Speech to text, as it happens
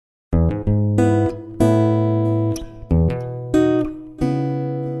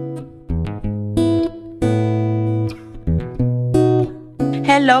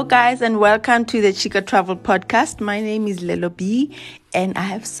Hello, guys, and welcome to the Chica Travel Podcast. My name is Lelo B, and I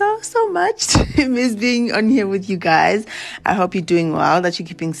have so much to miss being on here with you guys. I hope you're doing well, that you're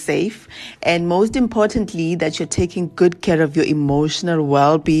keeping safe, and most importantly, that you're taking good care of your emotional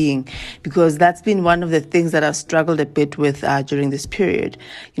well-being, because that's been one of the things that I've struggled a bit with during this period.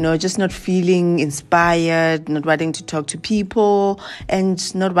 You know, just not feeling inspired, not wanting to talk to people,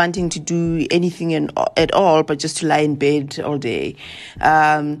 and not wanting to do anything at all, but just to lie in bed all day.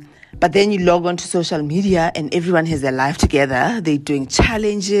 But then you log on to social media and everyone has their life together. They're doing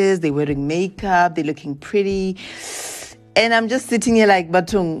challenges, they're wearing makeup, they're looking pretty. And I'm just sitting here like,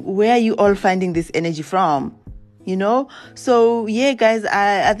 Batung, where are you all finding this energy from? You know? So yeah, guys,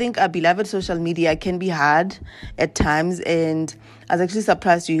 I think our beloved social media can be hard at times. And I was actually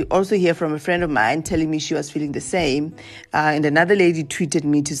surprised to also hear from a friend of mine telling me she was feeling the same. And another lady tweeted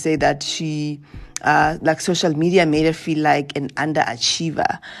me to say that she... social media made her feel like an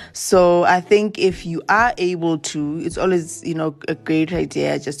underachiever. So I think if you are able to, it's always, a great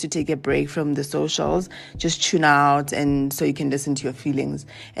idea just to take a break from the socials, just tune out, and so you can listen to your feelings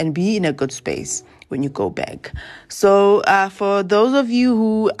and be in a good space when you go back. So for those of you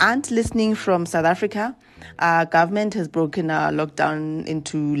who aren't listening from South Africa, our government has broken our lockdown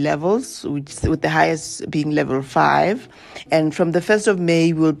into levels, with the highest being level 5. And from the 1st of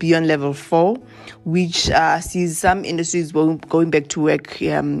May, we'll be on level 4, which sees some industries going back to work,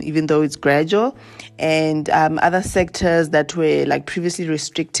 even though it's gradual. And other sectors that were previously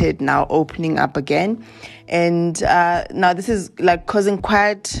restricted now opening up again. And now this is causing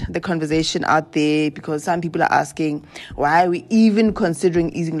quite the conversation out there, because some people are asking, why are we even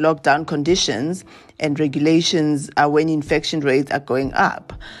considering easing lockdown conditions and regulations when infection rates are going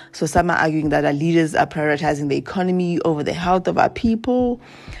up? So some are arguing that our leaders are prioritizing the economy over the health of our people.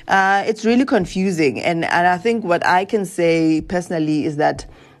 It's really confusing. And I think what I can say personally is that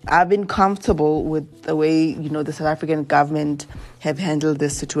I've been comfortable with the way, the South African government have handled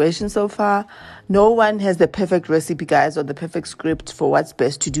this situation so far. No one has the perfect recipe, guys, or the perfect script for what's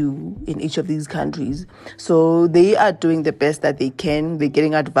best to do in each of these countries. So they are doing the best that they can. They're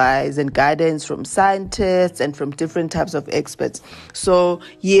getting advice and guidance from scientists and from different types of experts. So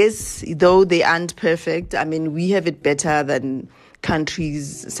yes, though they aren't perfect, we have it better than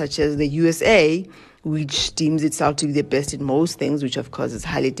countries such as the USA, which deems itself to be the best in most things, which of course is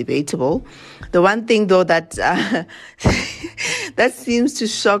highly debatable. The one thing though that that seems to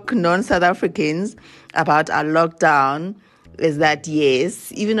shock non-South Africans about our lockdown is that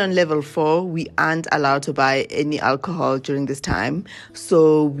yes, even on level 4, we aren't allowed to buy any alcohol during this time.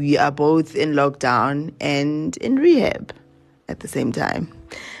 So we are both in lockdown and in rehab at the same time.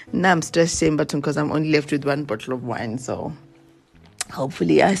 Now I'm stressed, because I'm only left with 1 bottle of wine, so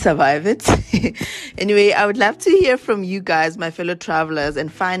hopefully I survive it. Anyway, I would love to hear from you guys, my fellow travelers, and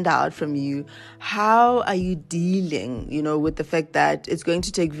find out from you, how are you dealing, with the fact that it's going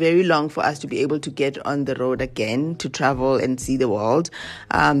to take very long for us to be able to get on the road again, to travel and see the world.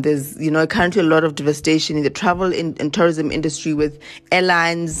 There's, currently a lot of devastation in the travel and tourism industry, with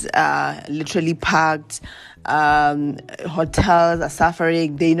airlines literally parked. Hotels are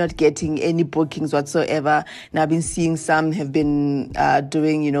suffering. They're not getting any bookings whatsoever. Now I've been seeing some have been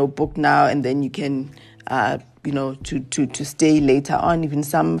doing, book now and then you can to stay later on. Even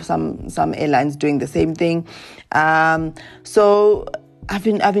some airlines doing the same thing. So I've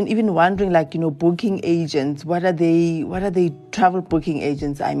been even wondering, booking agents, what are they travel booking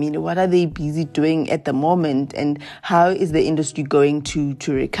agents? What are they busy doing at the moment, and how is the industry going to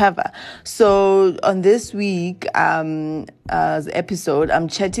recover? So on this week episode, I'm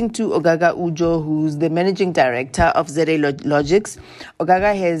chatting to Ogaga Ujo, who's the managing director of ZA Logics.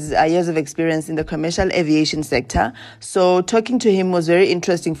 Ogaga has years of experience in the commercial aviation sector. So talking to him was very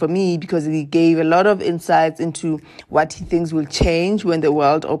interesting for me, because he gave a lot of insights into what he thinks will change when the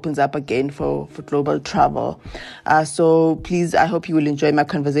world opens up again for global travel. So please, I hope you will enjoy my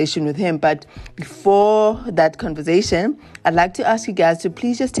conversation with him. But before that conversation, I'd like to ask you guys to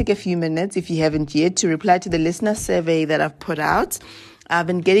please just take a few minutes, if you haven't yet, to reply to the listener survey that I've put out. I've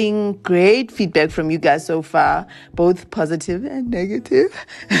been getting great feedback from you guys so far, both positive and negative,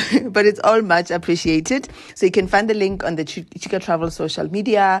 but it's all much appreciated. So you can find the link on the Chica Travel social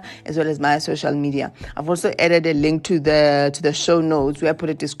media, as well as my social media. I've also added a link to the show notes, where I put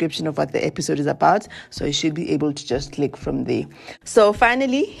a description of what the episode is about. So you should be able to just click from there. So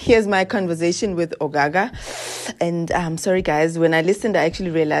finally, here's my conversation with Ogaga. And I'm sorry guys, when I listened, I actually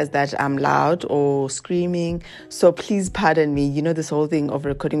realized that I'm loud or screaming. So please pardon me. This whole thing of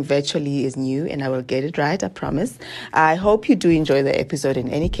recording virtually is new, and I will get it right, I promise. I hope you do enjoy the episode in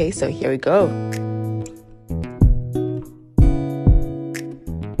any case, so here we go.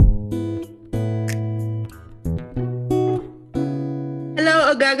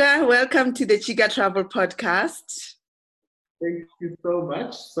 Ogaga, welcome to the Chica Travel Podcast. Thank you so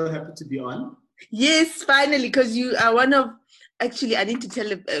much. So happy to be on. Yes, finally, because you are one of. Actually, I need to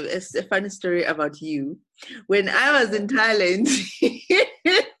tell a funny story about you. When I was in Thailand,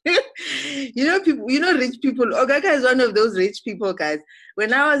 people, rich people. Ogaga is one of those rich people, guys.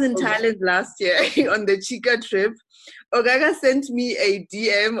 When I was in Thailand last year on the Chica trip, Ogaga sent me a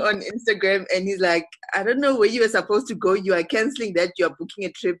DM on Instagram, and he's like, "I don't know where you were supposed to go. You are canceling that. You are booking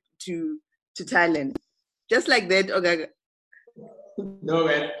a trip to Thailand." Just like that, Ogaga. No,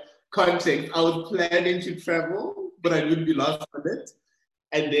 man. Context. I was planning to travel, but I would be lost on it.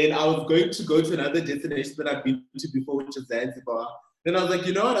 And then I was going to go to another destination that I've been to before, which is Zanzibar. Then I was like,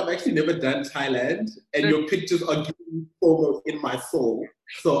 you know what? I've actually never done Thailand, and your pictures are giving me FOMO in my soul.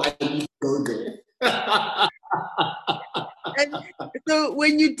 So I need to go there. And so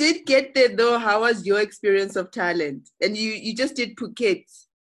when you did get there, though, how was your experience of Thailand? And you just did Phuket?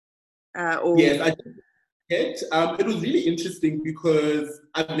 Yes, I did. It was really interesting because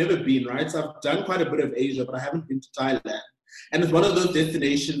I've never been, right? So I've done quite a bit of Asia, but I haven't been to Thailand. And it's one of those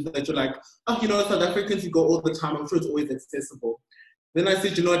destinations that you're like, oh, South Africans, you go all the time. I'm sure it's always accessible. Then I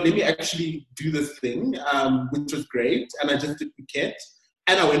said, you know what, let me actually do this thing, which was great. And I just did Phuket,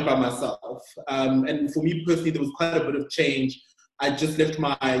 and I went by myself. And for me personally, there was quite a bit of change. I just left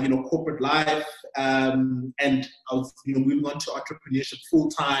my, corporate life, and I was, moving on to entrepreneurship full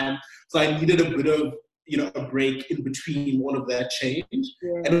time. So I needed a bit of, a break in between all of that change.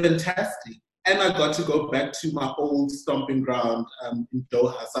 Yeah. And fantastic. And I got to go back to my old stomping ground in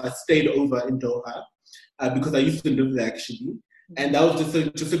Doha. So I stayed over in Doha because I used to live there actually. And that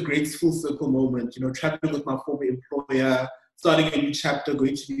was just a great full circle moment, traveling with my former employer, starting a new chapter,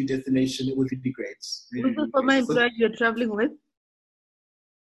 going to a new destination. It was really great. Who's the former employer you're traveling with?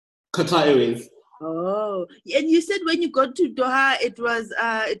 Qatar Airways. Oh, and you said when you got to Doha, it was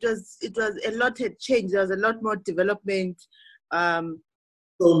a lot had changed. There was a lot more development.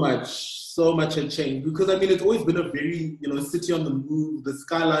 So much had changed because it's always been a very city on the move. The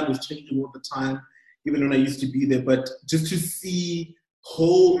skyline was changing all the time, even when I used to be there. But just to see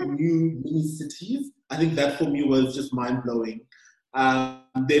whole new mini cities, I think that for me was just mind blowing.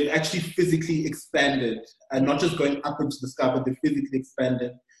 They've actually physically expanded, and not just going up into the sky, but they physically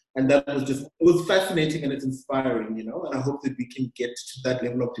expanded. And that was it was fascinating and it's inspiring, and I hope that we can get to that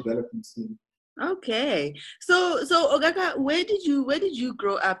level of development soon. Okay. So Ogaga, where did you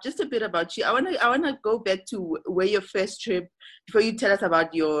grow up? Just a bit about you. I wanna go back to where your first trip before you tell us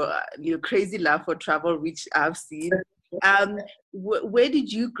about your crazy love for travel, which I've seen. Where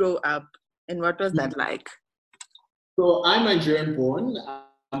did you grow up and what was that like? So I'm Nigerian born,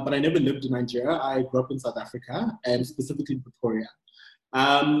 but I never lived in Nigeria. I grew up in South Africa and specifically in Pretoria.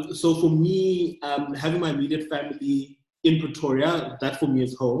 So for me, having my immediate family in Pretoria, that for me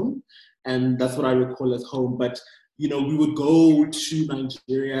is home. And that's what I recall as home. But, we would go to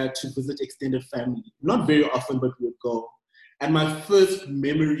Nigeria to visit extended family. Not very often, but we would go. And my first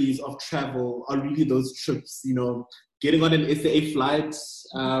memories of travel are really those trips, getting on an SAA flight,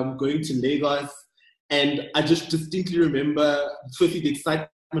 going to Lagos. And I just distinctly remember, firstly, the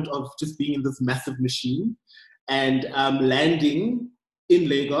excitement of just being in this massive machine and landing in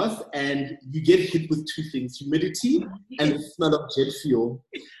Lagos, and you get hit with two things, humidity and the smell of jet fuel.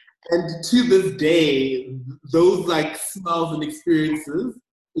 And to this day, those smells and experiences,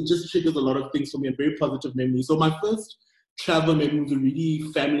 it just triggers a lot of things for me, a very positive memory. So my first travel memories were really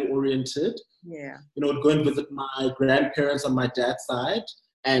family oriented. Yeah. I'd go and visit my grandparents on my dad's side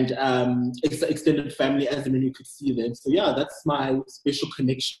and extended family as and when you could see them. So yeah, that's my special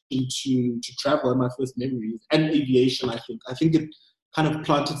connection to travel and my first memories. And aviation, I think. I think it kind of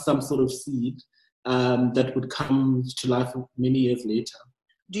planted some sort of seed that would come to life many years later.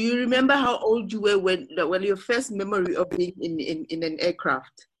 Do you remember how old you were when your first memory of being in an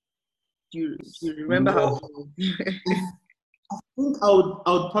aircraft? Do you remember how old? I think I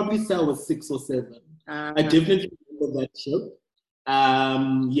would probably say I was 6 or 7. I definitely remember that trip.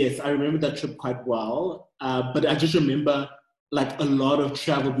 Yes, I remember that trip quite well. But I just remember a lot of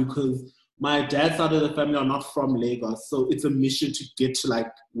travel because my dad's side of the family are not from Lagos. So it's a mission to get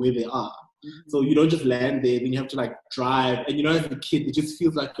to where they are. Mm-hmm. So you don't just land there, then you have to drive. And as a kid, it just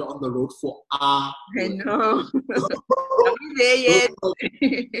feels like you're on the road for hours. I know. Are we there yet?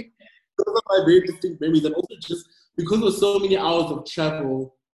 Those are my very distinct memories. And also just because there were so many hours of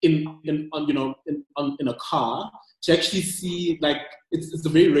travel in a car, to actually see it's a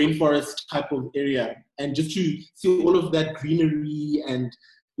very rainforest type of area. And just to see all of that greenery and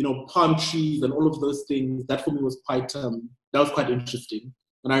palm trees and all of those things, that for me was quite interesting.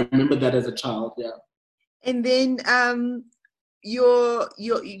 And I remember that as a child, yeah. And then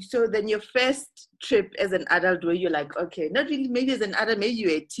so then your first trip as an adult, where you're like, okay, not really, maybe as an adult, maybe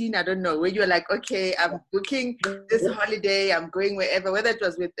you're 18, I don't know, where you're like, okay, I'm booking this holiday, I'm going wherever, whether it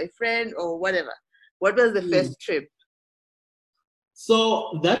was with a friend or whatever. What was the first trip?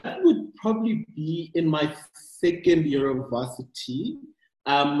 So that would probably be in my second year of varsity.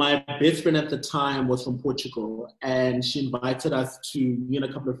 My best friend at the time was from Portugal, and she invited us to, me and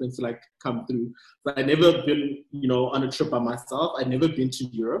a couple of friends, to like come through. But I'd never been, on a trip by myself. I'd never been to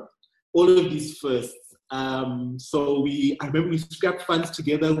Europe. All of these firsts. So I remember we scrapped funds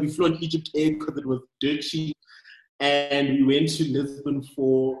together. We flew on Egypt Air because it was dirt cheap, and we went to Lisbon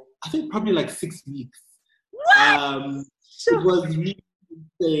for, I think, probably like 6 weeks. What? It was really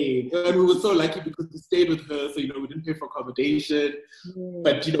insane. And we were so lucky because we stayed with her, so, we didn't pay for accommodation,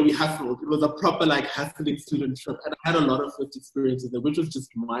 but, we hustled. It was a proper, like, hustling student trip, and I had a lot of first experiences there, which was just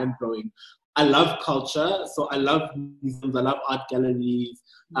mind-blowing. I love culture, so I love museums, I love art galleries,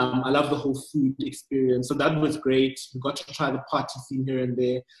 I love the whole food experience, so that was great. We got to try the party scene here and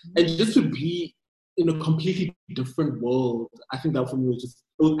there, and just to be in a completely different world, I think that for me was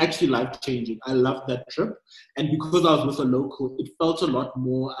actually life-changing. I loved that trip. And because I was with a local, it felt a lot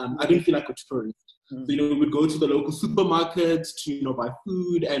more, I didn't feel like a tourist. So, we would go to the local supermarkets to, buy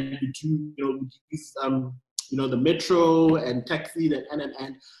food, and we we'd use, the metro and taxi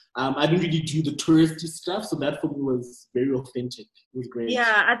and I didn't really do the touristy stuff. So that for me was very authentic. It was great.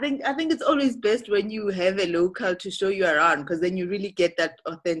 Yeah, I think it's always best when you have a local to show you around, because then you really get that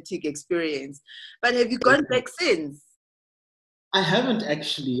authentic experience. But have you gone back since? I haven't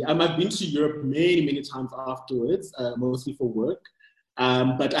actually. I've been to Europe many, many times afterwards, mostly for work.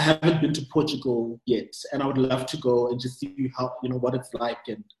 But I haven't been to Portugal yet, and I would love to go and just see how, what it's like,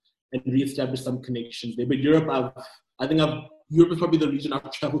 and reestablish some connections there. But Europe, Europe is probably the region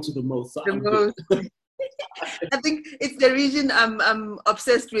I've traveled to the most. So I think it's the region I'm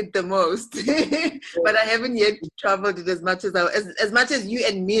obsessed with the most, but I haven't yet traveled it as much as you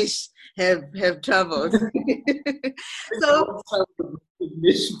and Mish have traveled. So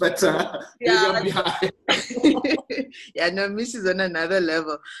Mish, but yeah, I'm behind. Yeah, no, Mish is on another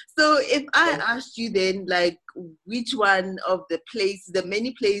level. So if I asked you then, like, which one of the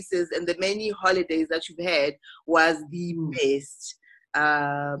many places and the many holidays that you've had was the best,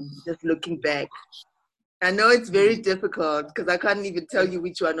 just looking back. I know it's very difficult because I can't even tell you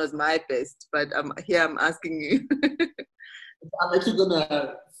which one was my best, but I'm asking you. I'm actually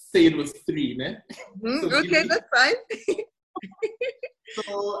gonna say it was 3, ne? So okay, that's fine.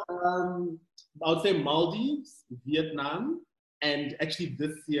 So I would say Maldives, Vietnam, and actually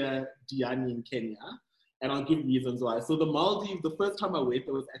this year Diani in Kenya. And I'll give reasons why. So the Maldives, the first time I went,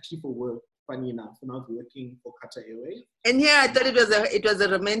 it was actually for work. Funny enough, when I was working for Qatar Airways. And here I thought it was a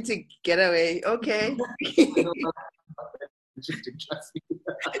romantic getaway. Okay. Interesting, trust me.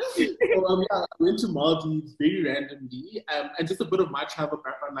 So I went to Maldives very randomly, and just a bit of my travel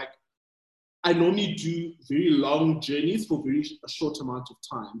background. Like, I normally do very long journeys for a short amount of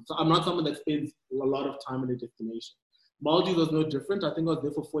time. So I'm not someone that spends a lot of time in a destination. Maldives was no different. I think I was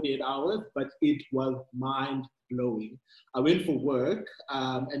there for 48 hours, but it was mind-blowing. I went for work,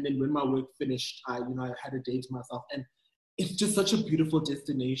 and then when my work finished, I had a day to myself. And it's just such a beautiful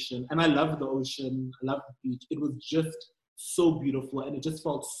destination. And I love the ocean. I love the beach. It was just so beautiful, and it just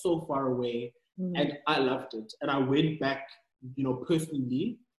felt so far away. And I loved it. And I went back,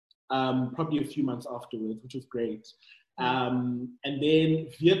 personally, probably a few months afterwards, which was great. And then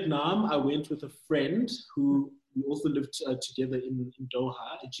Vietnam, I went with a friend who we also lived together in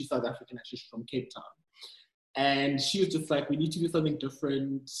Doha, and she's South African, actually, she's from Cape Town. And she was just like, we need to do something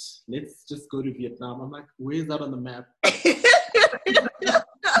different. Let's just go to Vietnam. I'm like, where's that on the map?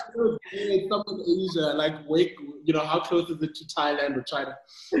 Something Asia, like, wait, how close is it to Thailand or China?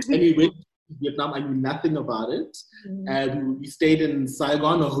 And we went to Vietnam. I knew nothing about it. And we stayed in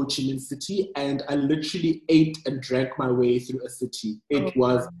Saigon or Ho Chi Minh City, and I literally ate and drank my way through a city. It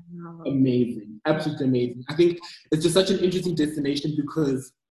was amazing, absolutely amazing. I think it's just such an interesting destination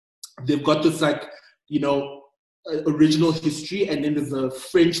because they've got this, like, original history, and then there's a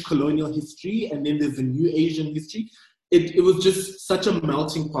French colonial history, and then there's a new Asian history. It was just such a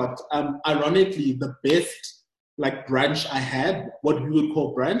melting pot. Ironically, the best, like, brunch I had, what we would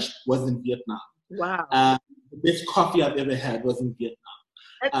call brunch, was in Vietnam. Wow. The best coffee I've ever had was in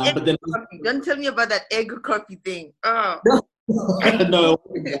Vietnam. But then, don't tell me about that egg coffee thing. Oh. No,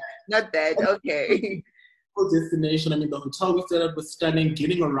 not that. Okay. Destination. I mean, the hotel we stayed at was stunning.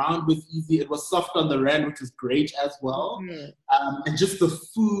 Getting around was easy. It was soft on the rand, which was great as well. And just the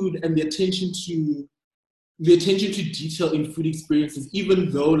food and the attention to, the attention to detail in food experiences, even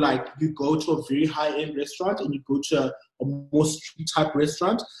though like you go to a very high-end restaurant and you go to a more street type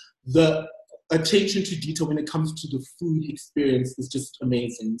restaurant, the attention to detail when it comes to the food experience is just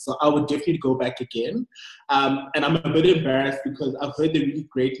amazing. So I would definitely go back again. And I'm a bit embarrassed because I've heard they're really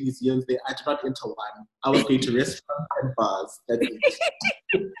great museums there. I did not enter one. I was going to restaurants and bars. That's it.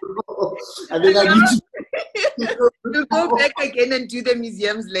 I think I need to You'll go back again and do the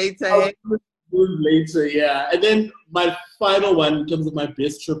museums later. Later, yeah. And then my final one in terms of my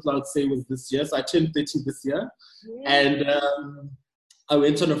best trip, I would say, was this year. So I turned 30 this year. Yeah. And I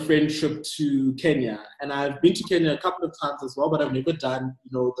went on a friend trip to Kenya. And I've been to Kenya a couple of times as well, but I've never done,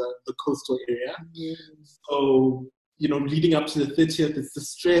 the coastal area. So, leading up to the 30th, it's the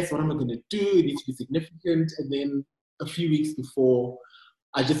stress. What am I going to do? It needs to be significant. And then a few weeks before,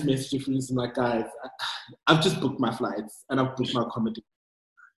 I just messaged a friend and like, guys, I've just booked my flights and I've booked my accommodation.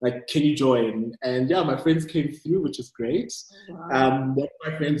 Like, can you join? And yeah, my friends came through, which is great. Wow. One of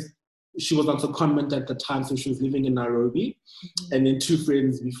my friends, she was on secondment at the time, so she was living in Nairobi. Mm-hmm. And then 2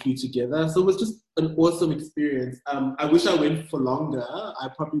 friends, we flew together. So it was just an awesome experience. I wish I went for longer. I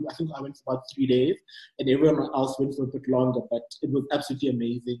think I went for about 3 days, and everyone else went for a bit longer, but it was absolutely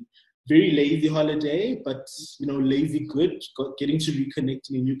amazing. Very lazy holiday, but, lazy good, getting to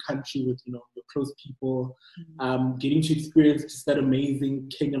reconnect in a new country with, your close people, getting to experience just that amazing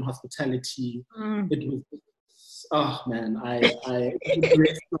Kenyan hospitality. It was, oh man, it was a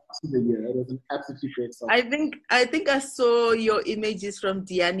great start to the year. It was an absolutely great start. I think I saw your images from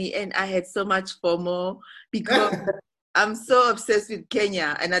Diani and I had so much FOMO because I'm so obsessed with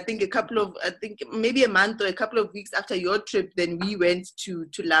Kenya. And I think maybe a month or a couple of weeks after your trip, then we went to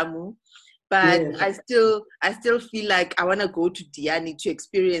Lamu. But yes. I still feel like I want to go to Diani to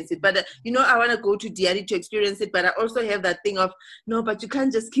experience it. But, I want to go to Diani to experience it. But I also have that thing of, no, but you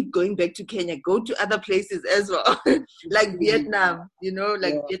can't just keep going back to Kenya. Go to other places as well. Like Vietnam,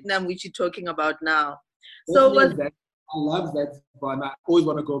 Vietnam, which you're talking about now. So I love that, but I always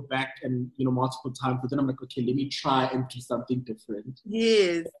want to go back and, multiple times. But then I'm like, okay, let me try and do something different.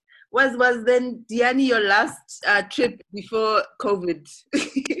 Yes. Was then Diani your last trip before COVID?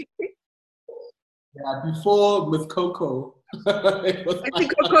 Yeah, before with Coco.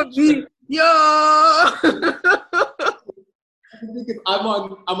 Coco B. Yo! I'm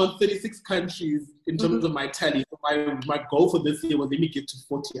on 36 countries in terms of my tally. So my goal for this year was let me get to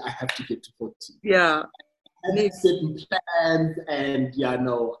 40. I have to get to 40. Yeah. I had certain plans, and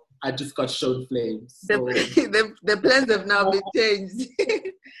I just got shown flames. So. The plans have now been changed.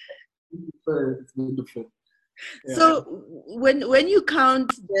 It's wonderful. Yeah. So when you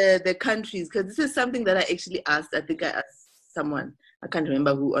count the countries, because this is something that I actually asked, I think I asked someone, I can't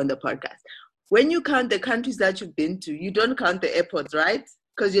remember who on the podcast. When you count the countries that you've been to, you don't count the airports, right?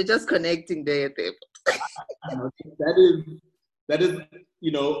 Because you're just connecting there at the airport. That is,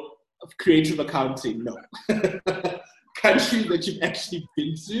 creative accounting. No. Countries that you've actually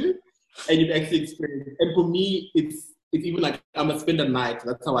been to and you've actually experienced. And for me, it's even like I'm going to spend a night.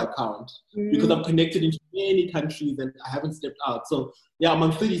 That's how I count. Because I'm connected into many countries and I haven't stepped out. So, yeah, I'm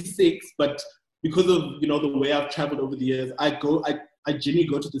on 36, but because of, the way I've traveled over the years, I generally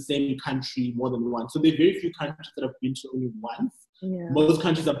go to the same country more than once. So there are very few countries that I've been to only once. Yeah. Most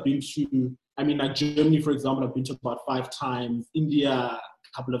countries I've been to, like Germany, for example, I've been to about 5 times. India, a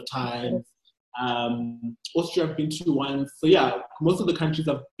couple of times. Austria I've been to once. So yeah, most of the countries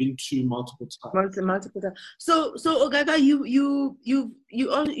I've been to multiple times. Multiple times. So Ogaga, you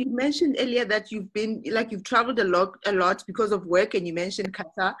mentioned earlier that you've traveled a lot because of work, and you mentioned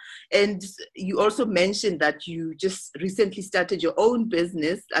Qatar, and you also mentioned that you just recently started your own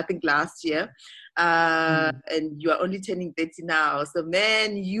business, I think last year. And you are only turning 30 now. So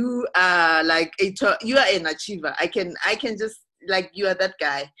man, you are you are an achiever. I can just you are that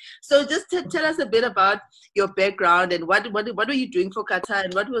guy. So just tell us a bit about your background and what were you doing for Qatar,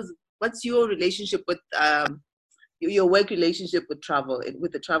 and what's your relationship with your work relationship with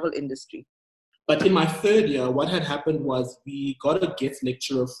the travel industry. But in my 3rd year, what had happened was we got a guest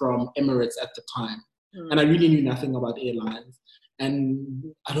lecturer from Emirates at the time, and I really knew nothing about airlines, and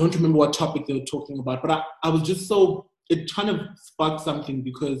I don't remember what topic they were talking about, but I was just it kind of sparked something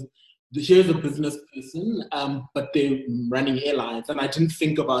because here's a business person, but they're running airlines. And I didn't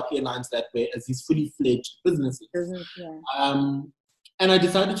think about airlines that way as these fully fledged businesses. And I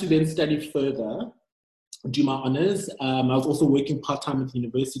decided to then study further, do my honors. I was also working part-time at the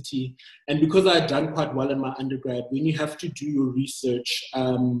university. And because I had done quite well in my undergrad, when you have to do your research,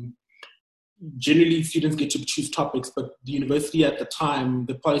 generally students get to choose topics, but the university at the time,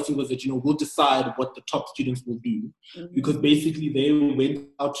 the policy was that, we'll decide what the top students will do. Because basically they went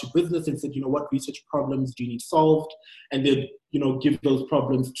out to business and said, what research problems do you need solved? And they'd, give those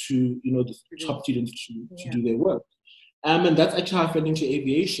problems to, the top students to do their work. And that's actually how I fell into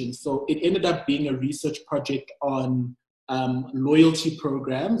aviation. So it ended up being a research project on loyalty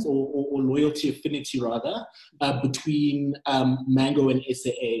programs or loyalty affinity rather, between Mango and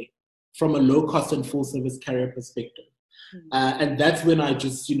SAA from a low cost and full service carrier perspective. And that's when I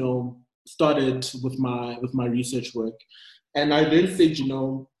just, started with my research work. And I then said,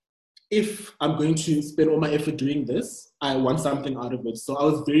 if I'm going to spend all my effort doing this, I want something out of it. So I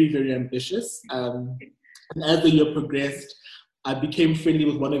was very, very ambitious. And as the year progressed, I became friendly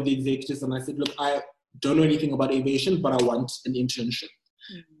with one of the executives and I said, look, I don't know anything about aviation, but I want an internship.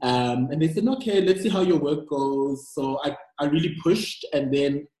 And they said, okay, let's see how your work goes. So I really pushed, and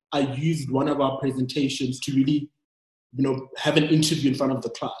then I used one of our presentations to really, have an interview in front of the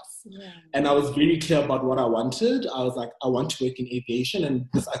class. And I was very clear about what I wanted. I was like, I want to work in aviation, and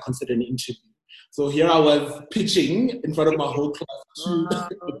this I consider an interview. So here I was pitching in front of my whole class to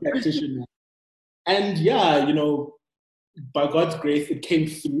the practitioner. And by God's grace, it came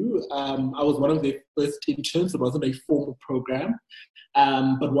through. I was one of the first interns. It wasn't a formal program.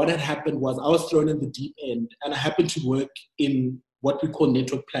 But what had happened was I was thrown in the deep end, and I happened to work in what we call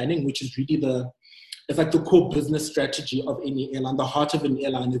network planning, which is really it's like the core business strategy of any airline. The heart of an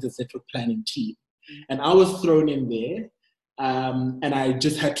airline is a network planning team. And I was thrown in there, and I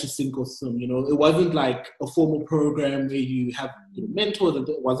just had to sink or swim. It wasn't like a formal program where you have mentors.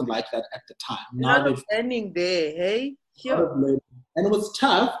 It wasn't like that at the time. Now they're learning there, hey? Sure. And it was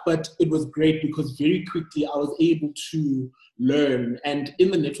tough, but it was great because very quickly I was able to learn. And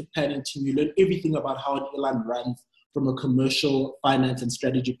in the network planning team, you learn everything about how an airline runs from a commercial, finance, and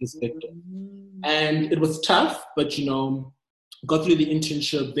strategy perspective. And it was tough, but got through the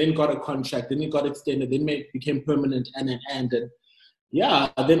internship, then got a contract, then it got extended, then it became permanent, and then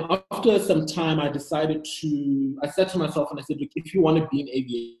after some time, I said to myself, and I said, look, if you want to be in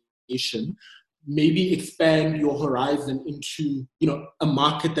aviation, maybe expand your horizon into, a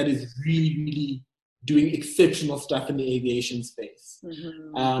market that is really, really doing exceptional stuff in the aviation space.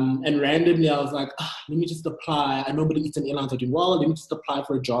 And randomly, I was like, let me just apply. I know Middle Eastern airlines are doing well. Let me just apply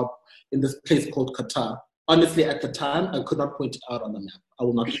for a job in this place called Qatar. Honestly, at the time, I could not point it out on the map. I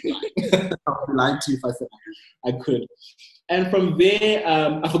will not be lying. I would be lying to you if I said I could. And from there,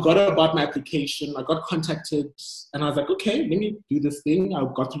 I forgot about my application. I got contacted, and I was like, okay, let me do this thing. I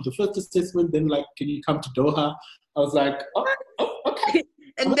got through the first assessment. Then, can you come to Doha? I was like, oh okay.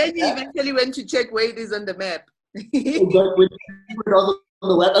 And then you eventually went to check where it is on the map. On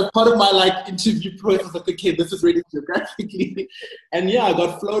the web, as part of my interview process, I was like, okay, this is really geographically. And I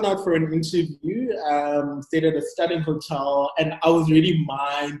got flown out for an interview, stayed at a stunning hotel, and I was really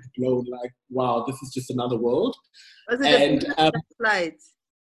mind blown. Like, wow, this is just another world. Was it a business flight?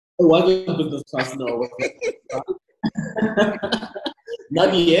 It wasn't a business class, no.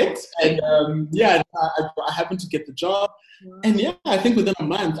 Not yet. And I happened to get the job. And I think within a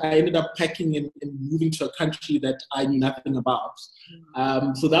month, I ended up packing and moving to a country that I knew nothing about.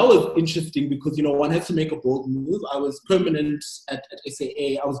 So that was interesting because, one has to make a bold move. I was permanent at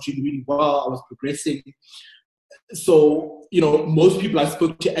SAA. I was doing really well. I was progressing. So, most people I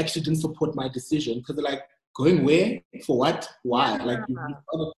spoke to actually didn't support my decision because they're like, going where? For what? Why?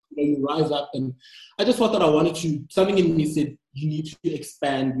 You rise up. And I just thought that something in me said, you need to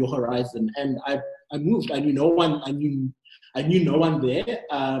expand your horizon. And I moved. I knew no one. I knew no one there.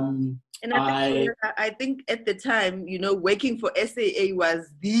 And I think at the time, working for SAA was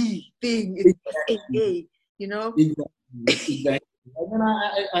the thing. It's SAA, Exactly. And then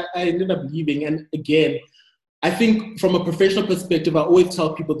I ended up leaving. And again, I think from a professional perspective, I always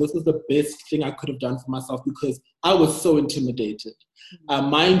tell people this is the best thing I could have done for myself because I was so intimidated.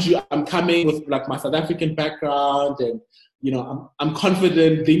 Mind you, I'm coming with my South African background and, I'm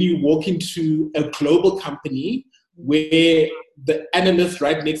confident. Then you walk into a global company where the analyst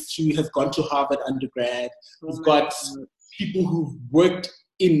right next to you has gone to Harvard undergrad. You've got people who've worked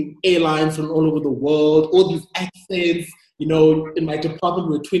in airlines from all over the world, all these accents. In my department,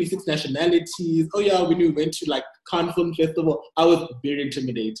 we were 26 nationalities. Oh yeah, when we went to Cannes Film Festival, I was very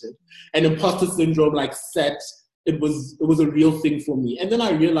intimidated. And imposter syndrome it was a real thing for me. And then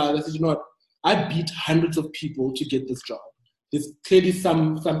I realized, I said, I beat hundreds of people to get this job. There's clearly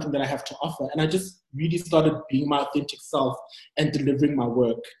something that I have to offer. And I just really started being my authentic self and delivering my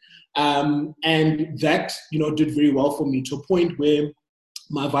work. And that, did very well for me to a point where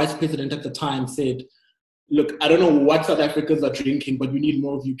my vice president at the time said, look, I don't know what South Africans are drinking, but we need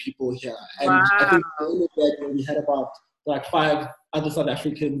more of you people here. And I think at the end of that, we had about like 5 other South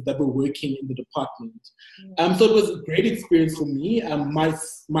Africans that were working in the department. So it was a great experience for me. My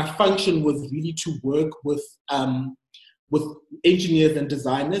function was really to work with engineers and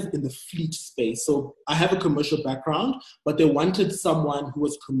designers in the fleet space. So I have a commercial background, but they wanted someone who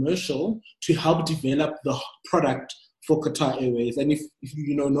was commercial to help develop the product for Qatar Airways. And if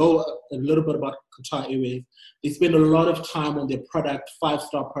you know a little bit about Qatar Airways, they spend a lot of time on their product,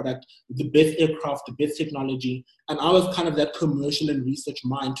 5-star product, the best aircraft, the best technology. And I was kind of that commercial and research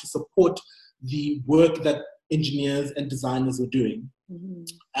mind to support the work that engineers and designers were doing.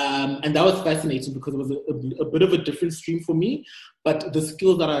 And that was fascinating because it was a bit of a different stream for me, but the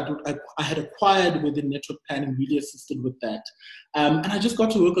skills that I had acquired within network planning really assisted with that. And I just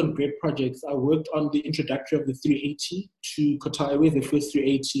got to work on great projects. I worked on the introductory of the 380 to Qatar Airways, the first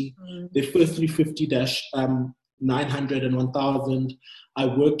 380, the first 350-900 and 1000. I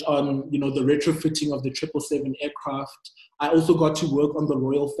worked on, the retrofitting of the 777 aircraft. I also got to work on the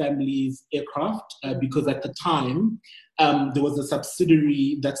royal family's aircraft because at the time, there was a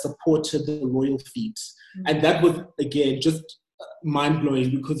subsidiary that supported the royal fleet. And that was, again, just mind-blowing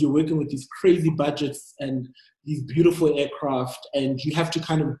because you're working with these crazy budgets and these beautiful aircraft, and you have to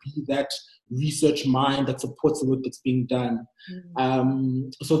kind of be that research mind that supports the work that's being done.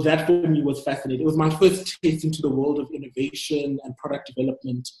 So that for me was fascinating. It was my first taste into the world of innovation and product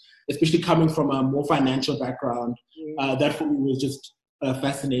development, especially coming from a more financial background. That for me was just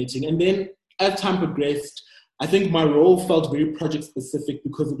fascinating. And then as time progressed, I think my role felt very project specific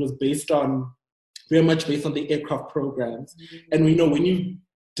because it was very much based on the aircraft programs. And when you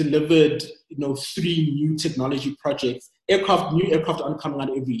delivered 3 new technology projects, new aircraft aren't coming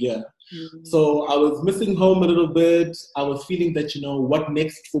out every year. So I was missing home a little bit. I was feeling that, what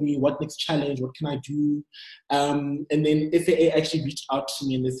next for me, what next challenge, what can I do? And then SAA actually reached out to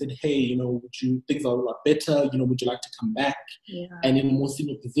me and they said, hey, things are a lot better, would you like to come back and in a more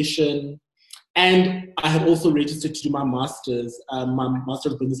senior position? And I had also registered to do my master's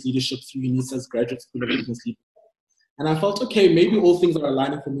of business leadership through UNISA's Graduate School of Business Leadership. And I felt, okay, maybe all things are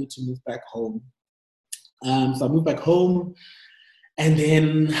aligning for me to move back home. So I moved back home, and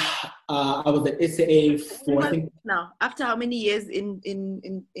then I was at SAA for, I think... Now, after how many years in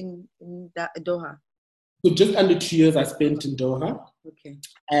Doha? So just under 2 years I spent in Doha. Okay.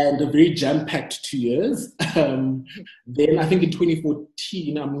 And a very jam-packed 2 years. Then I think in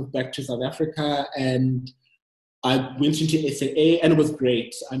 2014 I moved back to South Africa and I went into SAA and it was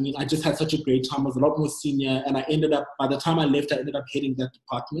great. I mean, I just had such a great time. I was a lot more senior and by the time I left, I ended up heading that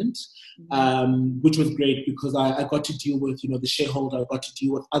department, which was great because I got to deal with, the shareholder, I got to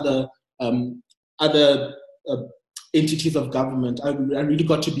deal with other entities of government. I really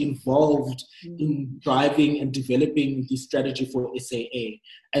got to be involved in driving and developing the strategy for SAA.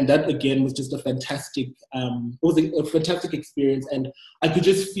 And that, again, was just a fantastic experience. And I could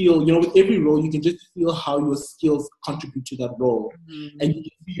just feel, with every role, you can just feel how your skills contribute to that role. And you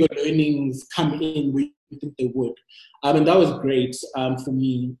can see your learnings come in where you think they would. And that was great for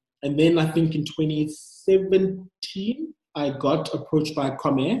me. And then I think in 2017, I got approached by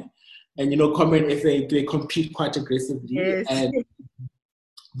Comair. And, Comair and SA, they compete quite aggressively. Yes. And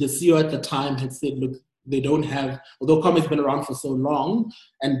the CEO at the time had said, look, they don't have, although Comair's been around for so long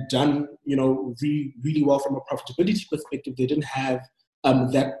and done, really, really well from a profitability perspective, they didn't have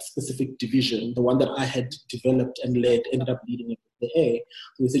that specific division. The one that I had developed and led, ended up leading at the A.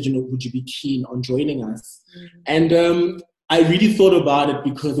 So they said, would you be keen on joining us? And I really thought about it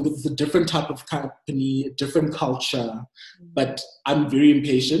because it was a different type of company, a different culture, but I'm very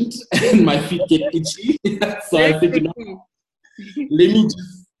impatient and my feet get itchy. So I said, let me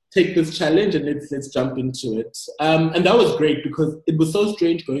just take this challenge and let's jump into it. And that was great because it was so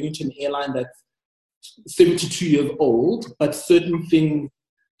strange going into an airline that's 72 years old, but certain things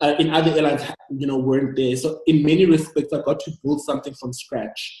in other airlines, weren't there. So in many respects, I got to build something from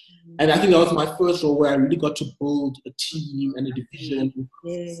scratch. And I think that was my first role where I really got to build a team and a division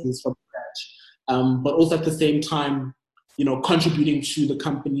from scratch. But also at the same time, contributing to the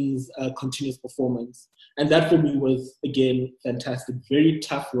company's continuous performance. And that for me was, again, fantastic. Very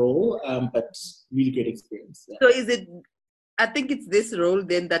tough role, but really great experience. Yeah. So I think it's this role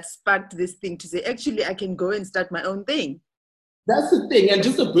then that sparked this thing to say, actually, I can go and start my own thing. That's the thing. And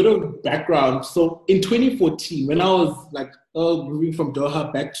just a bit of background. So in 2014, when I was moving from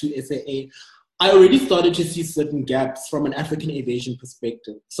Doha back to SAA, I already started to see certain gaps from an African aviation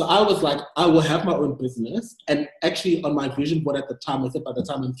perspective. So I was like, I will have my own business. And actually on my vision board at the time, I said by the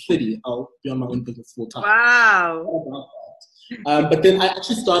time I'm 30, I'll be on my own business full time. Wow. But then I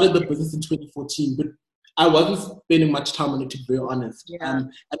actually started the business in 2014. But I wasn't spending much time on it, to be very honest. Yeah.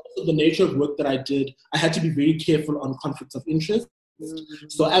 And also the nature of work that I did, I had to be very careful on conflicts of interest.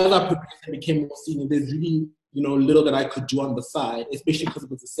 So as I progressed and became more senior, there's really, little that I could do on the side, especially because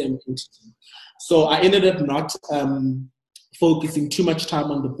it was the same entity. So I ended up not focusing too much time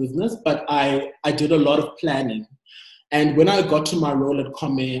on the business, but I did a lot of planning. And when I got to my role at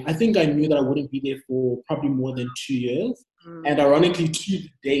Comair, I think I knew that I wouldn't be there for probably more than 2 years. And ironically, to the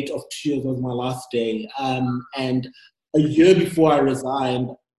date of 2 years was my last day. And a year before I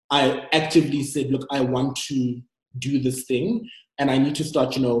resigned, I actively said, look, I want to do this thing. And I need to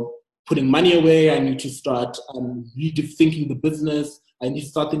start, putting money away. I need to start rethinking the business. I need to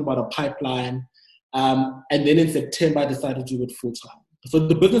start thinking about a pipeline. And then in September, I decided to do it full time. So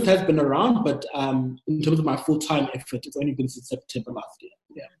the business has been around, but in terms of my full-time effort, it's only been since September last year.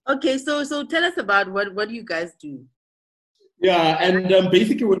 Yeah. Okay, so tell us about what do you guys do? Yeah, and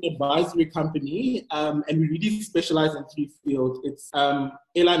basically we're an advisory company, and we really specialize in 3 fields. It's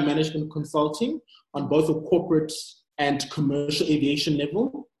airline management consulting on both a corporate and commercial aviation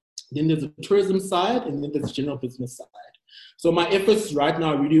level. Then there's a tourism side, and then there's general business side. So my efforts right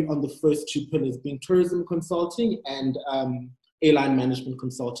now are really on the first 2 pillars, being tourism consulting and airline management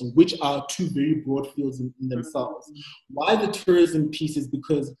consulting, which are 2 very broad fields in themselves. Why the tourism piece is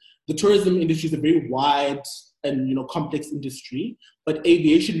because the tourism industry is a very wide and complex industry, but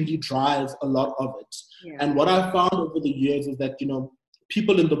aviation really drives a lot of it. Yeah. And what I've found over the years is that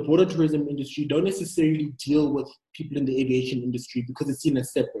people in the broader tourism industry don't necessarily deal with people in the aviation industry because it's seen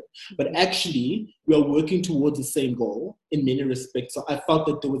as separate. But actually, we are working towards the same goal in many respects. So I felt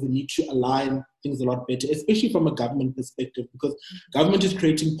that there was a need to align things a lot better, especially from a government perspective, because government is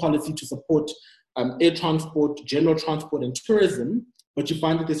creating policy to support air transport, general transport, and tourism. But you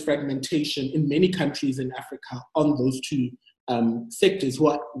find that there's fragmentation in many countries in Africa on those 2 sectors,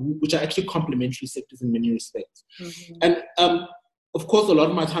 which are actually complementary sectors in many respects. And of course, a lot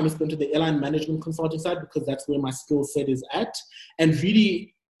of my time is spent on the airline management consulting side because that's where my skill set is at. And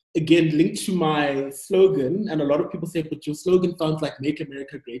really, again, linked to my slogan, and a lot of people say, but your slogan sounds like Make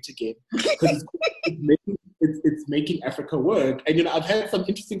America Great Again, because it's making Africa work. And, I've had some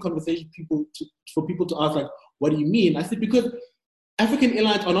interesting conversations for people to ask, like, what do you mean? I said, because African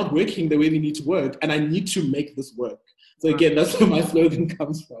airlines are not working the way they need to work, and I need to make this work. So again, that's where my slogan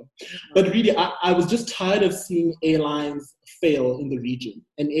comes from. But really, I was just tired of seeing airlines fail in the region,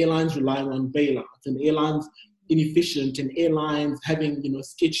 and airlines relying on bailouts, and airlines inefficient, and airlines having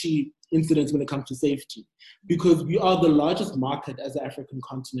sketchy incidents when it comes to safety. Because we are the largest market as an African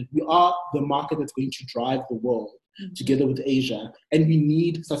continent. We are the market that's going to drive the world together with Asia, and we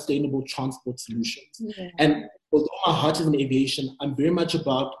need sustainable transport solutions. Yeah. And although my heart is in aviation, I'm very much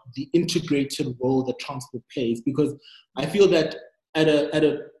about the integrated role that transport plays, because I feel that at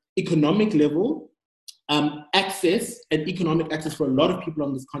an economic level, access and economic access for a lot of people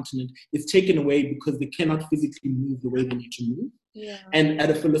on this continent is taken away because they cannot physically move the way they need to move. Yeah. And at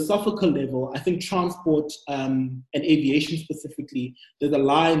a philosophical level, I think transport and aviation specifically, there's a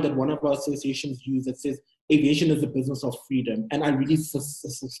line that one of our associations use that says, aviation is a business of freedom. And I really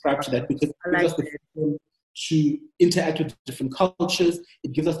subscribe to that, because it gives us the freedom to interact with different cultures.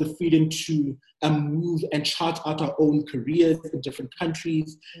 It gives us the freedom to move and chart out our own careers in different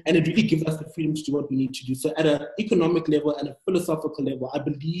countries. And it really gives us the freedom to do what we need to do. So at an economic level and a philosophical level, I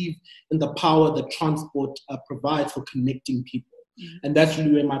believe in the power that transport provides for connecting people. And that's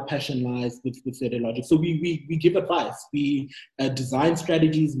really where my passion lies with Logic. So we give advice, we design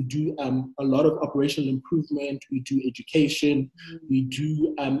strategies, we do a lot of operational improvement, we do education, we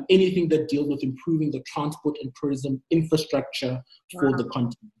do anything that deals with improving the transport and tourism infrastructure for the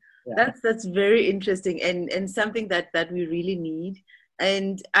continent. Yeah. That's very interesting and something that we really need.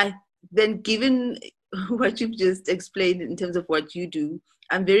 And then given what you've just explained in terms of what you do,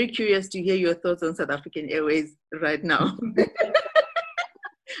 I'm very curious to hear your thoughts on South African Airways right now.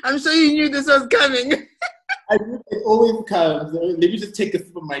 I'm sure you knew this was coming. I knew it always comes. Let me just take a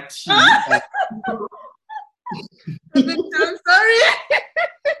sip of my tea. I'm sorry.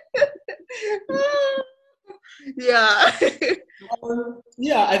 Yeah.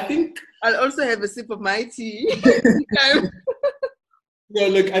 Yeah, I think I'll also have a sip of my tea. Yeah,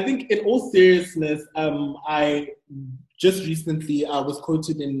 look, I think in all seriousness, I just recently I was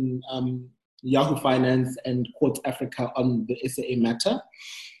quoted in Yahoo Finance and Quartz Africa on the SAA matter.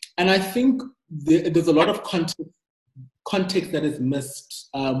 And I think there's a lot of context that is missed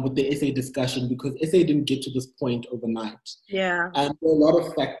with the SA discussion, because SA didn't get to this point overnight. Yeah. And there are a lot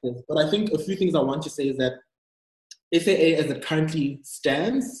of factors. But I think a few things I want to say is that SAA, as it currently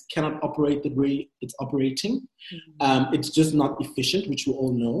stands, cannot operate the way it's operating. It's just not efficient, which we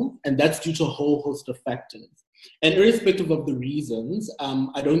all know, and that's due to a whole host of factors. And irrespective of the reasons,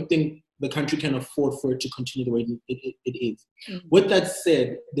 I don't think the country can afford for it to continue the way it is. With that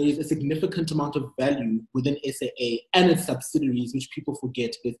said, there is a significant amount of value within SAA and its subsidiaries, which people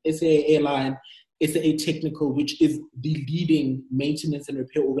forget. There's SAA Airline, SAA Technical, which is the leading maintenance and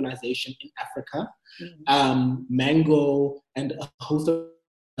repair organization in Africa, Mango, and a host of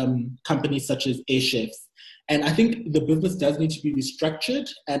companies such as Airchefs. And I think the business does need to be restructured,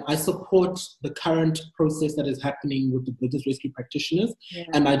 and I support the current process that is happening with the business rescue practitioners.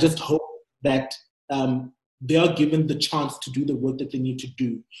 And I just hope that they are given the chance to do the work that they need to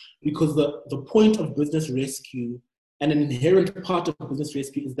do, because the point of business rescue and an inherent part of business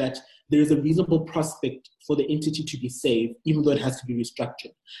rescue is that there is a reasonable prospect for the entity to be saved, even though it has to be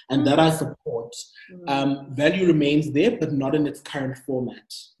restructured. And that I support. Value remains there, but not in its current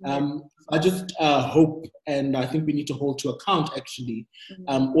format. I just hope, and I think we need to hold to account, actually,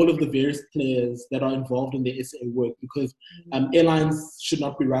 all of the various players that are involved in the SA work, because airlines should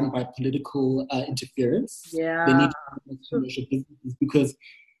not be run by political interference. They need to be commercial businesses, because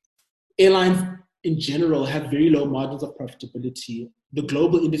airlines in general have very low margins of profitability. The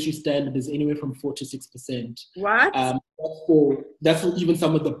global industry standard is anywhere from 4 to 6%. What? That's for even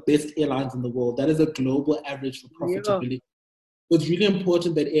some of the best airlines in the world. That is a global average for profitability. So it's really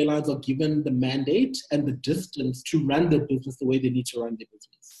important that airlines are given the mandate and the distance to run their business the way they need to run their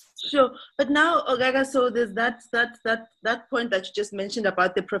business. Sure, but now, Ogaga, so there's that point that you just mentioned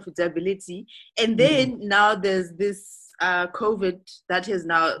about the profitability, and then now there's this COVID that has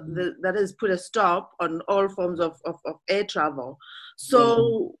now that has put a stop on all forms of air travel.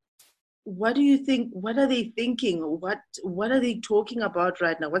 So, what do you think? What are they thinking? What are they talking about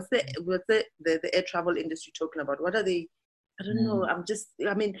right now? What's the air travel industry talking about? What are they? I don't know.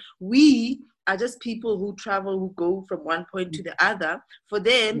 We are just people who travel, who go from one point to the other. For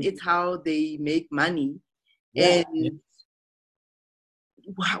them, it's how they make money. And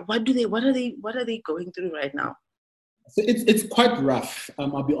what are they going through right now? So it's quite rough,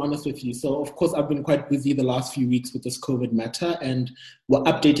 I'll be honest with you. So, of course, I've been quite busy the last few weeks with this COVID matter, and we're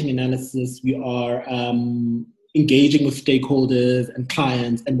updating analysis. We are engaging with stakeholders and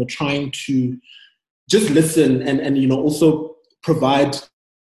clients, and we're trying to just listen and also provide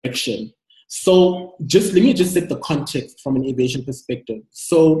direction. So let me set the context from an aviation perspective.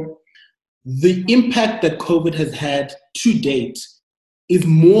 So the impact that COVID has had to date is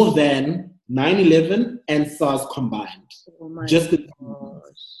more than 9/11 and SARS combined. Oh my gosh.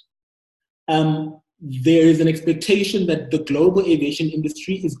 There is an expectation that the global aviation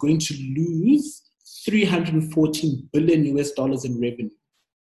industry is going to lose $314 billion in revenue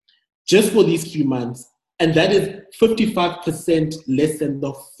just for these few months. And that is 55% less than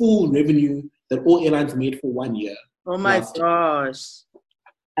the full revenue that all airlines made for 1 year. Oh my gosh.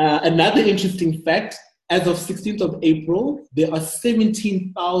 Another interesting fact, as of 16th of April, there are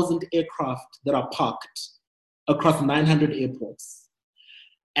 17,000 aircraft that are parked across 900 airports.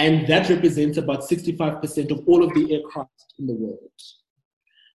 And that represents about 65% of all of the aircraft in the world.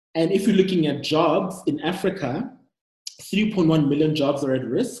 And if you're looking at jobs in Africa, 3.1 million jobs are at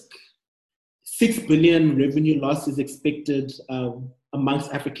risk. 6 billion revenue loss is expected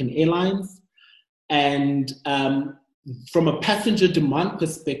amongst African airlines. And from a passenger demand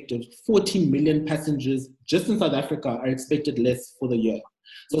perspective, 14 million passengers just in South Africa are expected less for the year.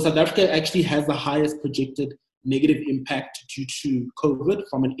 So South Africa actually has the highest projected negative impact due to COVID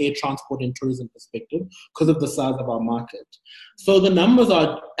from an air transport and tourism perspective because of the size of our market. So the numbers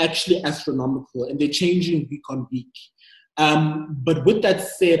are actually astronomical, and they're changing week on week. But with that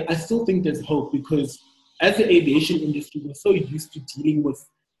said, I still think there's hope, because as the aviation industry, we're so used to dealing with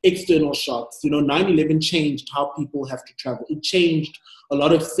external shocks. 9/11 changed how people have to travel. It changed a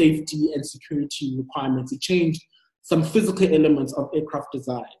lot of safety and security requirements. It changed some physical elements of aircraft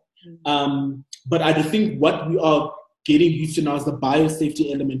design. But I think what we are getting used to now is the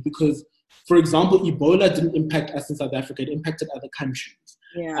biosafety element, because, for example, Ebola didn't impact us in South Africa. It impacted other countries.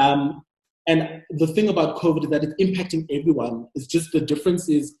 And the thing about COVID is that it's impacting everyone. It's just the difference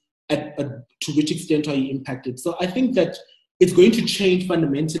is to which extent are you impacted. So I think that it's going to change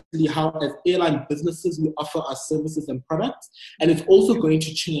fundamentally how, as airline businesses, we offer our services and products, and it's also going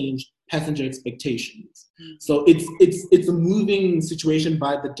to change passenger expectations. So it's a moving situation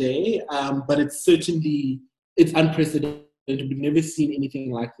by the day, but it's unprecedented. We've never seen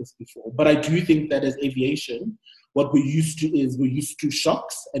anything like this before. But I do think that as aviation, what we're used to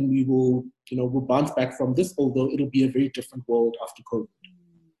shocks, and we'll bounce back from this, although it'll be a very different world after COVID.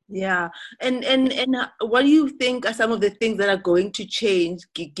 Yeah, and what do you think are some of the things that are going to change,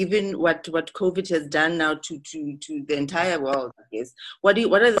 given what COVID has done now to the entire world? I guess. What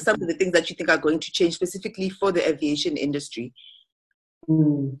are some of the things that you think are going to change specifically for the aviation industry?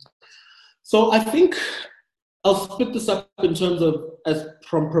 Mm. So I think I'll split this up in terms of as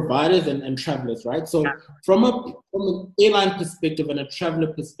from providers and travelers, right? So from an airline perspective and a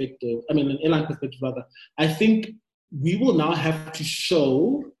traveler perspective, I mean an airline perspective rather, I think we will now have to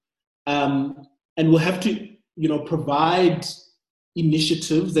show and we'll have to, provide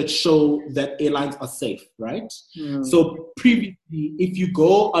initiatives that show that airlines are safe, right? So previously, only if you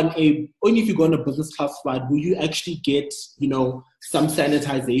go on a business class flight, will you actually get, some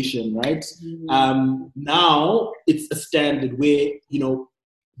sanitization, right? Now it's a standard where,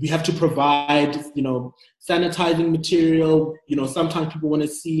 we have to provide, sanitizing material. Sometimes people want to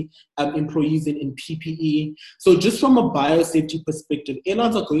see employees in PPE. So just from a biosafety perspective,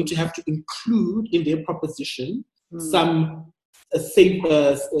 airlines are going to have to include in their proposition some safe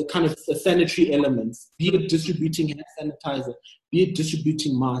kind of sanitary elements, be it distributing hand sanitizer, be it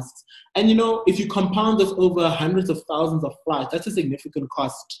distributing masks. And, if you compound this over hundreds of thousands of flights, that's a significant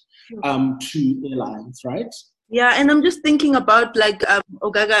cost to airlines, right? Yeah, and I'm just thinking about like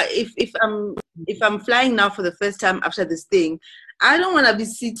Ogaga, if I'm flying now for the first time after this thing, I don't want to be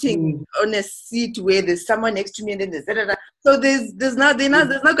sitting on a seat where there's someone next to me and then there's da, da, da. So there's not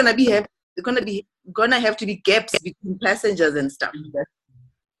gonna be gonna have to be gaps between passengers and stuff.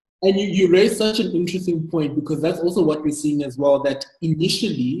 And you raise such an interesting point, because that's also what we're seeing as well, that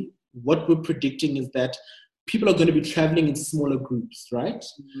initially what we're predicting is that people are going to be traveling in smaller groups, right?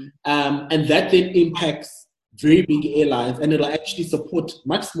 And that then impacts very big airlines, and it'll actually support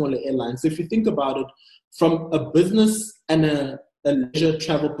much smaller airlines. So if you think about it from a business and a leisure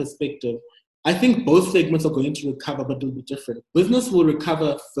travel perspective, I think both segments are going to recover, but they'll be different. Business will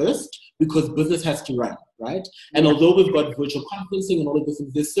recover first because business has to run, right? And although we've got virtual conferencing and all of this,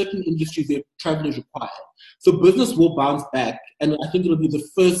 there's certain industries where travel is required. So business will bounce back, and I think it'll be the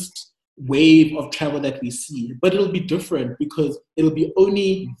first wave of travel that we see, but it'll be different because it'll be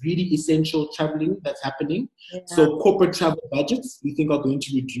only really essential traveling that's happening. So corporate travel budgets, we think, are going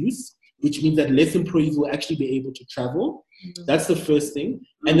to reduce, which means that less employees will actually be able to travel. That's the first thing.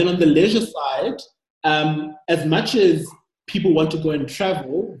 And then on the leisure side, as much as people want to go and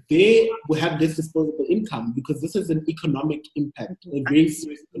travel, they will have less disposable income, because this is an economic impact, a very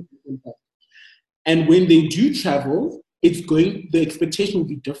serious impact. And when they do travel, the expectation will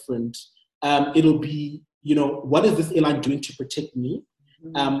be different. It'll be, what is this airline doing to protect me?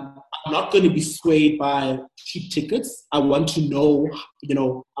 I'm not going to be swayed by cheap tickets. I want to know,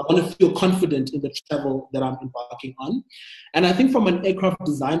 I want to feel confident in the travel that I'm embarking on. And I think from an aircraft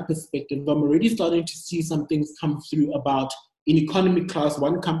design perspective, I'm already starting to see some things come through about, in economy class,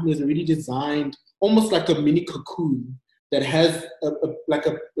 one company has already designed almost like a mini cocoon that has like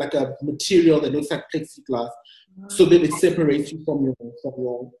a material that looks like plexiglass, so that it separates you from your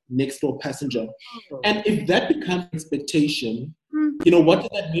next door passenger. And if that becomes expectation, what does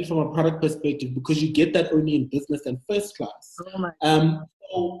that mean from a product perspective? Because you get that only in business and first class.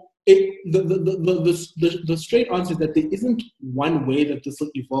 So the straight answer is that there isn't one way that this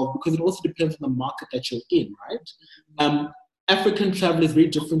will evolve, because it also depends on the market that you're in, right? African travel is very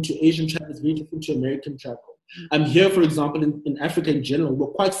different to Asian travel, is very different to American travel. Here, for example, in Africa in general, we're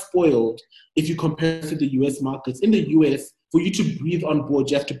quite spoiled if you compare to the US markets. In the US, for you to breathe on board,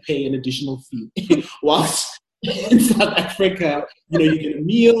 you have to pay an additional fee. Whilst in South Africa, you get a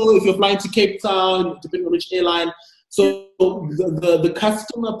meal if you're flying to Cape Town, depending on which airline. So the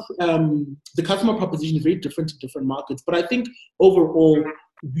customer proposition is very different to different markets. But I think overall,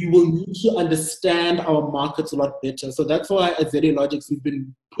 we will need to understand our markets a lot better. So that's why at ZA-Logics, we've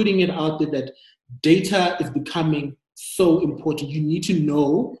been putting it out there that data is becoming so important. You need to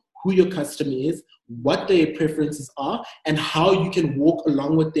know who your customer is, what their preferences are, and how you can walk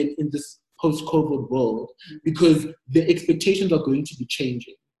along with them in this post-COVID world, because the expectations are going to be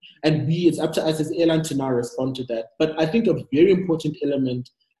changing. And it's up to us as airlines to now respond to that. But I think a very important element,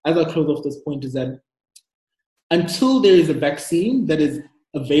 as I close off this point, is that until there is a vaccine that is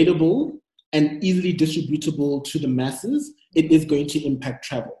available and easily distributable to the masses, it is going to impact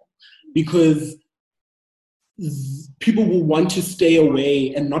travel. Because people will want to stay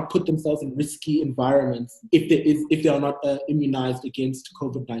away and not put themselves in risky environments if they are not immunized against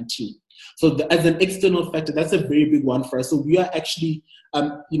COVID-19. So as an external factor, that's a very big one for us. So we are actually,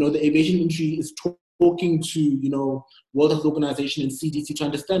 the aviation industry is talking to, World Health Organization and CDC to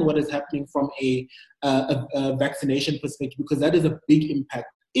understand what is happening from a vaccination perspective, because that is a big impact.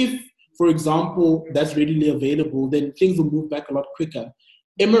 If, for example, that's readily available, then things will move back a lot quicker.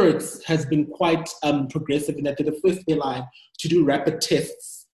 Emirates has been quite progressive in that they're the first airline to do rapid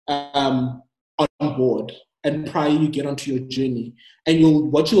tests on board and prior you get onto your journey.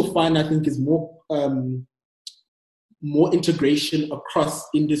 And what you'll find, I think, is more integration across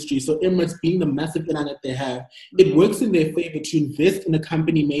industry. So Emirates, being the massive airline that they have, it works in their favor to invest in a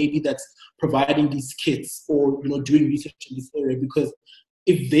company maybe that's providing these kits or doing research in this area, because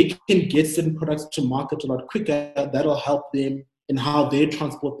if they can get certain products to market a lot quicker, that'll help them in how they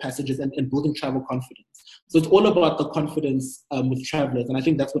transport passengers and building travel confidence. So it's all about the confidence with travelers, and I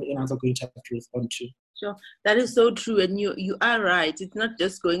think that's what airlines are going to have to respond to. Sure, that is so true, and you are right. It's not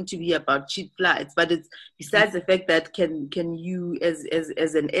just going to be about cheap flights, but it's besides the fact that can you as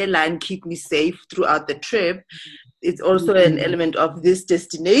an airline keep me safe throughout the trip. It's also an element of this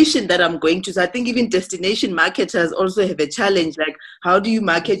destination that I'm going to. So I think even destination marketers also have a challenge. Like, how do you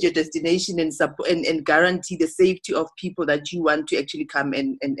market your destination and guarantee the safety of people that you want to actually come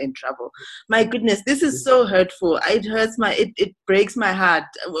and travel? My goodness, this is so hurtful. It breaks my heart.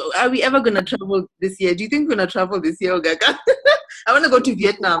 Are we ever going to travel this year? Do you think we're going to travel this year, Gaga? I want to go to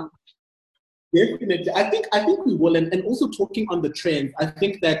Vietnam. Definitely. I think we will. And also talking on the trends, I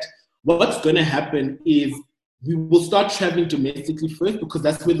think that what's going to happen is we will start traveling domestically first, because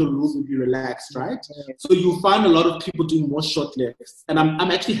that's where the rules will be relaxed, right? So you'll find a lot of people doing more short lifts. And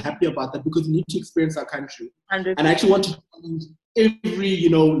I'm actually happy about that, because you need to experience our country. 100%. And I actually want to challenge every,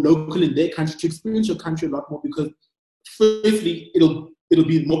 local in their country to experience your country a lot more, because firstly, it'll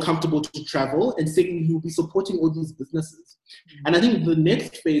be more comfortable to travel, and secondly, you'll be supporting all these businesses. And I think the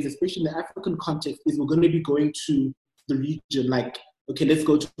next phase, especially in the African context, is we're going to be going to the region, like, okay, let's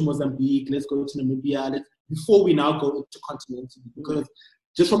go to Mozambique, let's go to Namibia, before we now go into continental, because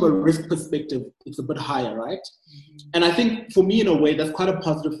just from a risk perspective, it's a bit higher, right? And I think for me, in a way, that's quite a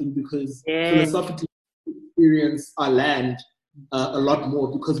positive thing, because philosophically, we experience our land a lot more,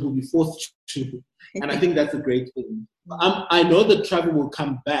 because we'll be forced to. And I think that's a great thing. I know that travel will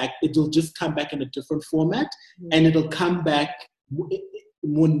come back. It'll just come back in a different format, and it'll come back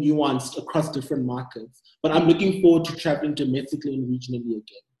more nuanced across different markets. But I'm looking forward to traveling domestically and regionally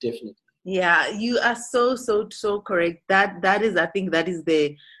again, definitely. Yeah, you are so correct. That is, I think that is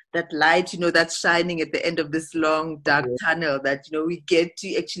that light, that's shining at the end of this long dark tunnel, that we get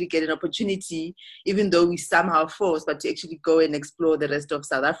to actually get an opportunity, even though we somehow forced, but to actually go and explore the rest of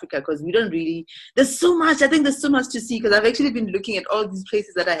South Africa, because we don't really, there's so much to see, because I've actually been looking at all these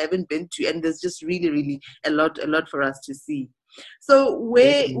places that I haven't been to, and there's just really a lot for us to see. So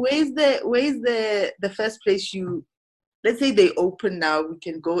where's the first place you, let's say they open now, we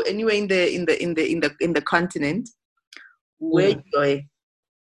can go anywhere in the continent. Where you going?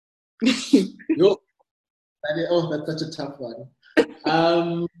 That's such a tough one.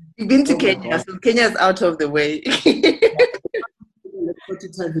 You've been to Kenya, so Kenya's out of the way. Let's go to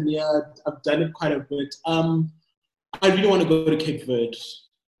Tanzania. I've done it quite a bit. I really want to go to Cape Verde.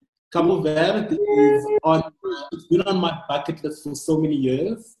 Cabo Verde it's been on my bucket list for so many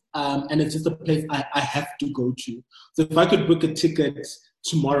years. And it's just a place I have to go to. So if I could book a ticket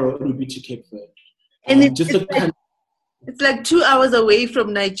tomorrow, it would be to Cape Verde. And it's like 2 hours away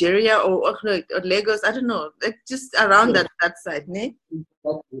from Nigeria or Lagos. I don't know, like just around that side, ne?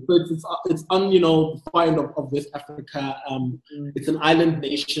 Exactly. So it's on the far end of West Africa. It's an island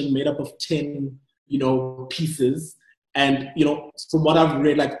nation made up of 10 pieces, and from what I've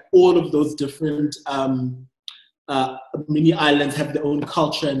read, like all of those different mini islands have their own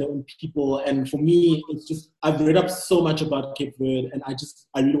culture and their own people. And for me, it's just, I've read up so much about Cape Verde, and I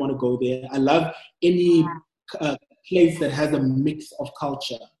really want to go there. I love any place that has a mix of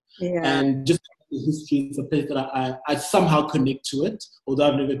culture. And just the history. It's a place that I somehow connect to it, although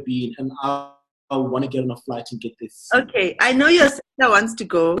I've never been, and I want to get on a flight and get this. Okay, I know your sister wants to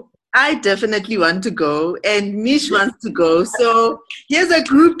go. I definitely want to go, and Mish wants to go. So here's a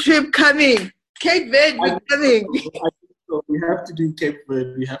group trip coming. Cape Verde, we're coming. So we have to do Cape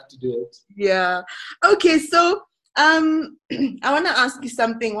Verde. We have to do it. Yeah. Okay. So I want to ask you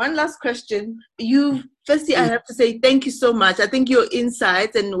something. One last question. Firstly, I have to say thank you so much. I think your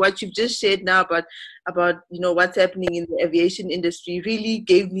insights and what you've just shared now about what's happening in the aviation industry really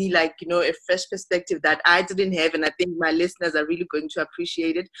gave me a fresh perspective that I didn't have, and I think my listeners are really going to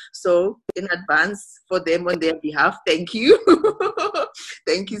appreciate it. So in advance, for them on their behalf, thank you.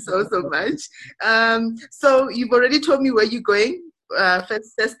 Thank you so much. So you've already told me where you're going.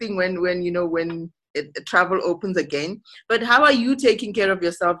 First thing when travel opens again. But how are you taking care of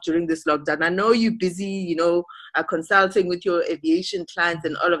yourself during this lockdown? I know you're busy, consulting with your aviation clients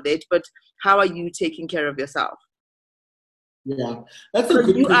and all of that, but how are you taking care of yourself? Yeah, that's a good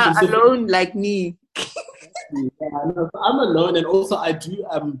question. You are alone like me. Yeah, no, so I'm alone, and also I do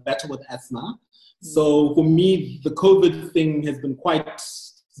battle with asthma. So for me, the COVID thing has been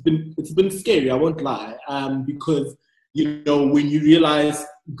it's been scary. I won't lie, because when you realize,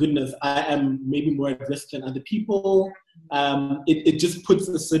 goodness, I am maybe more at risk than other people. It just puts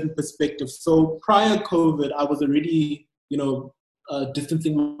a certain perspective. So prior COVID, I was already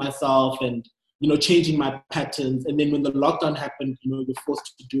distancing myself and changing my patterns. And then when the lockdown happened, you're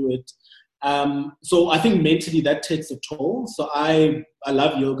forced to do it. So I think mentally that takes a toll. So I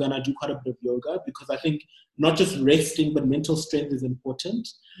love yoga, and I do quite a bit of yoga because I think not just resting, but mental strength is important.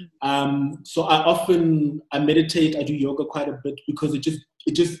 So I meditate, I do yoga quite a bit because it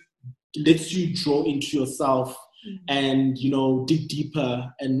just lets you draw into yourself and, dig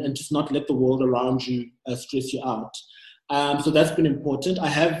deeper and just not let the world around you stress you out. So that's been important. I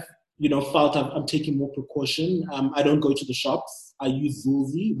have, felt I'm taking more precaution. I don't go to the shops. I use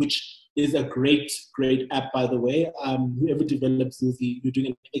Zulzi, which is a great, great app, by the way. Whoever developed Zulzi, you're doing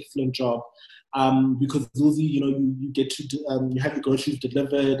an excellent job. Because Zulzi, you get to, you have your groceries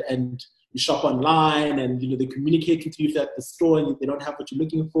delivered and you shop online and, they communicate with you at the store and they don't have what you're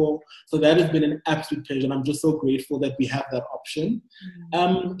looking for. So that has been an absolute pleasure. And I'm just so grateful that we have that option.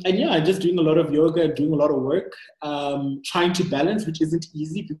 And yeah, just doing a lot of yoga, doing a lot of work, trying to balance, which isn't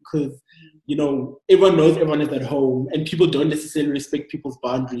easy because, everyone knows everyone is at home and people don't necessarily respect people's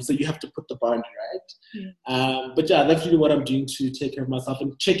boundaries. So you have to put the boundary, right? But yeah, that's really what I'm doing to take care of myself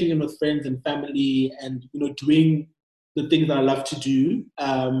and checking in with friends and family and, doing the things that I love to do.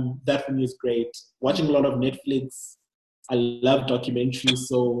 That for me is great. Watching a lot of Netflix. I love documentaries.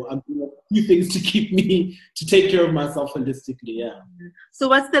 So I'm doing a few things to take care of myself holistically. Yeah. So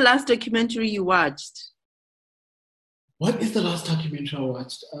what's the last documentary you watched? What is the last documentary I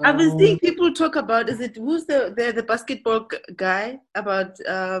watched? I've been seeing people talk about, who's the basketball guy about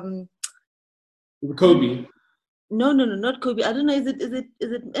Kobe? No, not Kobe. I don't know. Is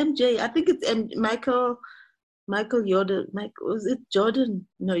it MJ? I think it's Michael Jordan. Was it Jordan?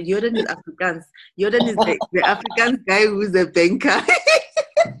 No, Jordan is Afrikaans. Jordan is the Afrikaans guy who's a banker.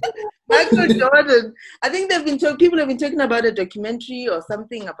 Michael Jordan. I think people have been talking about a documentary or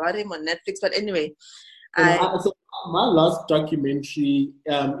something about him on Netflix. But anyway, so my last documentary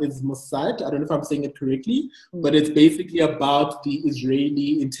is Mossad. I don't know if I'm saying it correctly, but it's basically about the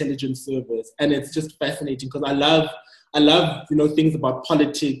Israeli intelligence service, and it's just fascinating because I love things about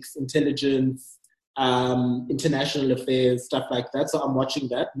politics, intelligence, international affairs, stuff like that. So I'm watching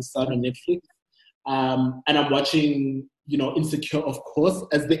that Mossad on Netflix, and I'm watching Insecure, of course,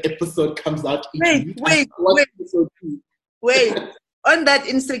 as the episode comes out each week. Wait. On that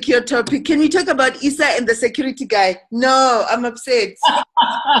insecure topic, can we talk about Issa and the security guy? No, I'm upset.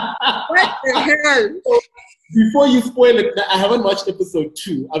 What the hell? Before you spoil it, I haven't watched episode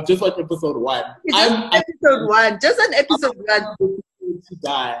 2. I've just watched episode 1. Episode 1. Just on episode 1. To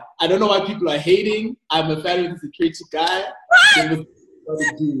die. I don't know why people are hating. I'm a fan of the security guy. That's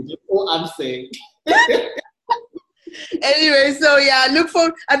all I'm saying. Anyway, so yeah, look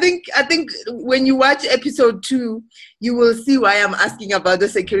for. I think when you watch episode 2, you will see why I'm asking about the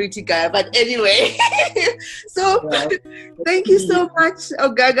security guy. But anyway, so thank you so much,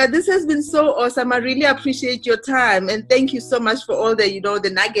 Ogaga. This has been so awesome. I really appreciate your time, and thank you so much for all the the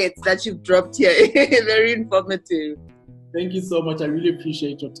nuggets that you've dropped here. Very informative. Thank you so much. I really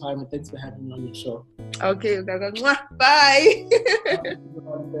appreciate your time, and thanks for having me on your show. Okay, Ogaga. Bye.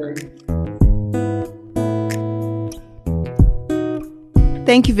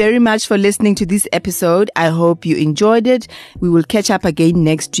 Thank you very much for listening to this episode. I hope you enjoyed it. We will catch up again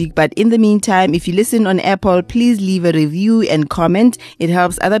next week. But in the meantime, if you listen on Apple, please leave a review and comment. It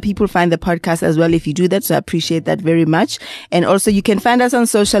helps other people find the podcast as well if you do that. So I appreciate that very much. And also you can find us on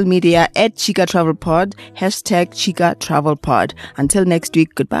social media at Chika Travel Pod, #Chika Travel Pod. Until next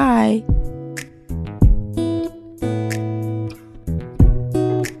week, goodbye.